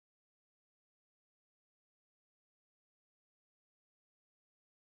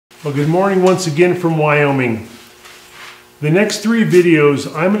Well, good morning once again from Wyoming. The next 3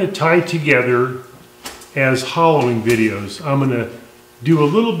 videos I'm going to tie together as hollowing videos. I'm going to do a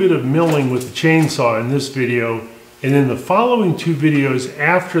little bit of milling with the chainsaw in this video, and then the following 2 videos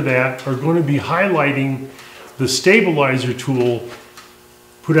after that are going to be highlighting the stabilizer tool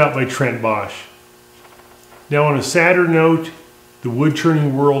put out by Trent Bosch. Now, on a sadder note, the wood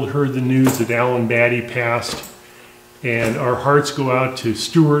turning world heard the news that Alan Batty passed, and our hearts go out to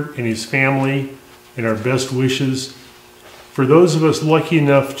Stuart and his family and our best wishes. For those of us lucky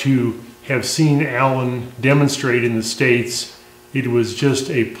enough to have seen Alan demonstrate in the States, it was just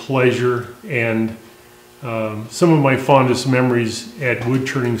a pleasure, and some of my fondest memories at wood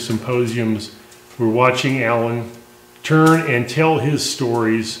turning symposiums were watching Alan turn and tell his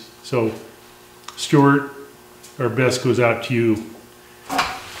stories. So Stuart, our best goes out to you.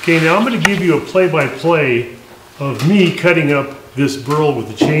 Okay, now I'm going to give you a play-by-play of me cutting up this burl with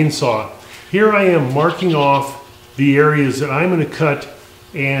the chainsaw. Here I am marking off the areas that I'm going to cut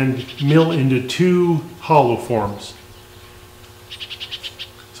and mill into 2 hollow forms.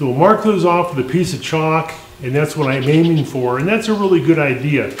 So we'll mark those off with a piece of chalk, and that's what I'm aiming for, and that's a really good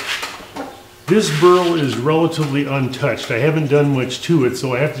idea. This burl is relatively untouched. I haven't done much to it,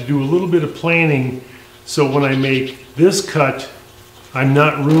 so I have to do a little bit of planning so when I make this cut, I'm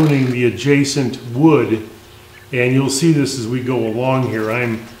not ruining the adjacent wood. And you'll see this as we go along here.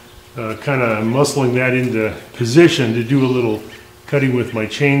 I'm kind of muscling that into position to do a little cutting with my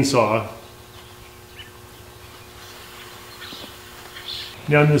chainsaw.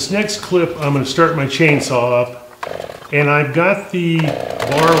 Now in this next clip, I'm going to start my chainsaw up, and I've got the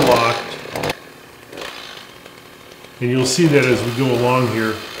bar locked, and you'll see that as we go along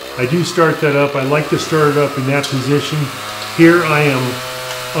here. I do start that up. I like to start it up in that position. Here I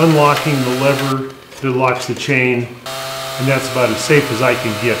am unlocking the lever that locks the chain, and that's about as safe as I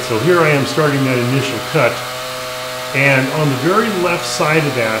can get. So here I am starting that initial cut, and on the very left side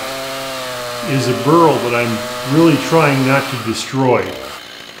of that is a burl that I'm really trying not to destroy,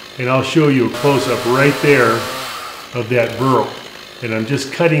 and I'll show you a close-up right there of that burl, and I'm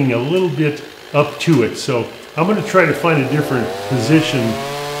just cutting a little bit up to it. So I'm going to try to find a different position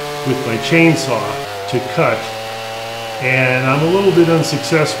with my chainsaw to cut, and I'm a little bit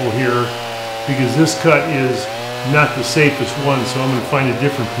unsuccessful here because this cut is not the safest one, so I'm going to find a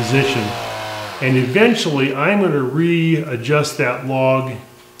different position. And eventually I'm going to readjust that log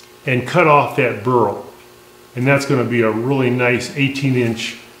and cut off that burl. And that's going to be a really nice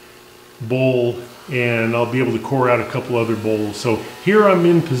 18-inch bowl, and I'll be able to core out a couple other bowls. So here I'm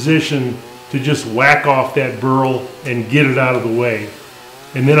in position to just whack off that burl and get it out of the way.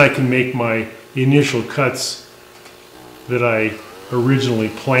 And then I can make my initial cuts that I originally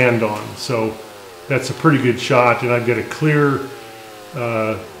planned on. So that's a pretty good shot, and I've got a clear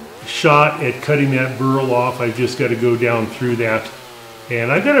shot at cutting that burl off. I've just got to go down through that, and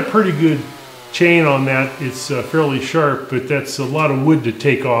I've got a pretty good chain on that. It's fairly sharp, but that's a lot of wood to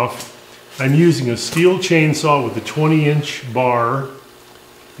take off. I'm using a steel chainsaw with a 20-inch bar,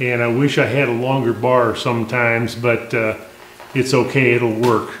 and I wish I had a longer bar sometimes, but it's okay, it'll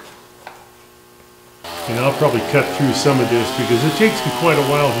work. And I'll probably cut through some of this because it takes me quite a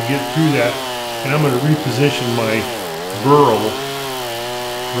while to get through that. And I'm going to reposition my burl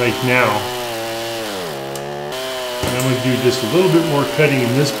right now. And I'm going to do just a little bit more cutting in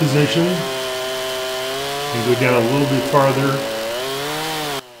this position and go down a little bit farther.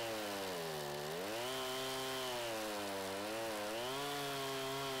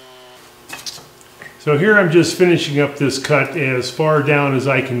 So here I'm just finishing up this cut as far down as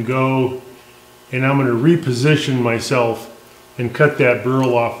I can go, and I'm going to reposition myself and cut that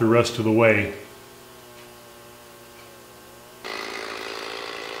burl off the rest of the way.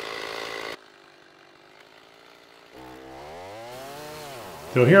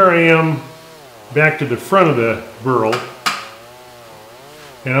 So here I am back to the front of the burl,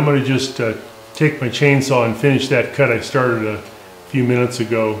 and I'm going to just take my chainsaw and finish that cut I started a few minutes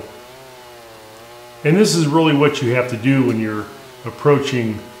ago. And this is really what you have to do when you're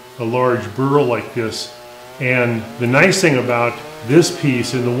approaching a large burl like this. And the nice thing about this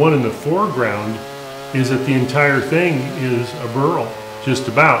piece and the one in the foreground is that the entire thing is a burl, just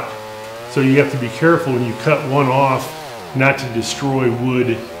about. So you have to be careful when you cut one off not to destroy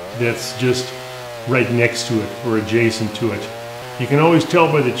wood that's just right next to it or adjacent to it. You can always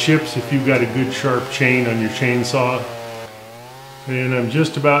tell by the chips if you've got a good sharp chain on your chainsaw. And I'm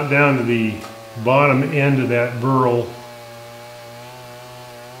just about down to the bottom end of that burl.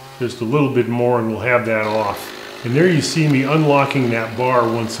 Just a little bit more and we'll have that off. And there you see me unlocking that bar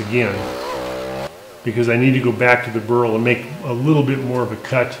once again, because I need to go back to the burl and make a little bit more of a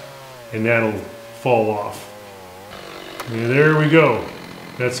cut and that'll fall off. And there we go.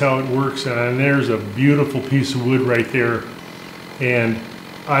 That's how it works, and there's a beautiful piece of wood right there. And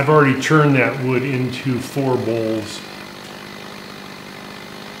I've already turned that wood into 4 bowls.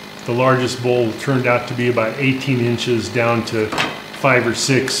 The largest bowl turned out to be about 18 inches down to 5 or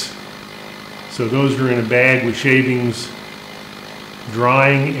 6. So those are in a bag with shavings,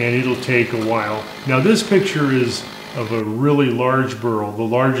 drying, and it'll take a while. Now this picture is of a really large burl, the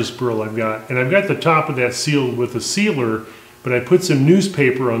largest burl I've got. And I've got the top of that sealed with a sealer, but I put some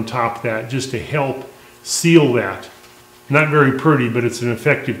newspaper on top of that just to help seal that. Not very pretty, but it's an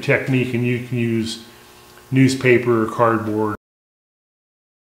effective technique, and you can use newspaper or cardboard.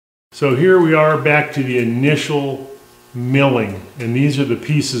 So here we are back to the initial milling, and these are the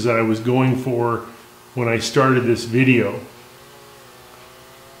pieces that I was going for when I started this video.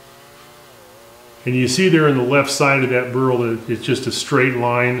 And you see there on the left side of that burl that it's just a straight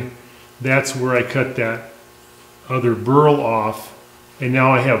line. That's where I cut that other burl off, and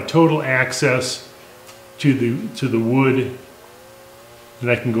now I have total access to the wood,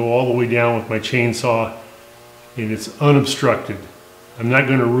 and I can go all the way down with my chainsaw, and it's unobstructed. I'm not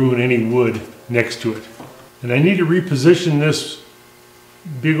going to ruin any wood next to it. And I need to reposition this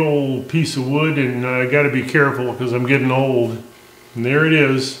big old piece of wood, and I got to be careful because I'm getting old. And there it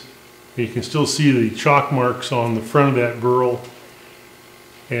is. You can still see the chalk marks on the front of that burl.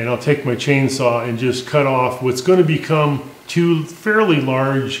 And I'll take my chainsaw and just cut off what's going to become 2 fairly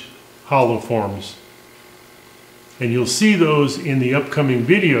large hollow forms. And you'll see those in the upcoming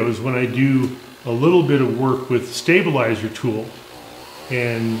videos when I do a little bit of work with the stabilizer tool.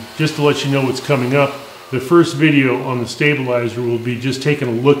 And just to let you know what's coming up, the first video on the stabilizer will be just taking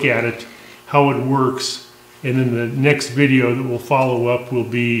a look at it, how it works, and then the next video that will follow up will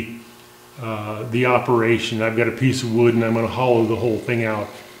be the operation. I've got a piece of wood and I'm going to hollow the whole thing out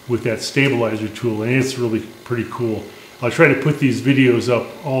with that stabilizer tool, and it's really pretty cool. I'll try to put these videos up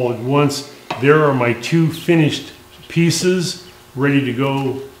all at once. There are my 2 finished pieces ready to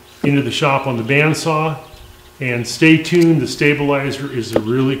go into the shop on the bandsaw. And stay tuned, the stabilizer is a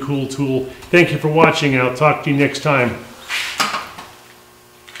really cool tool. Thank you for watching, and I'll talk to you next time.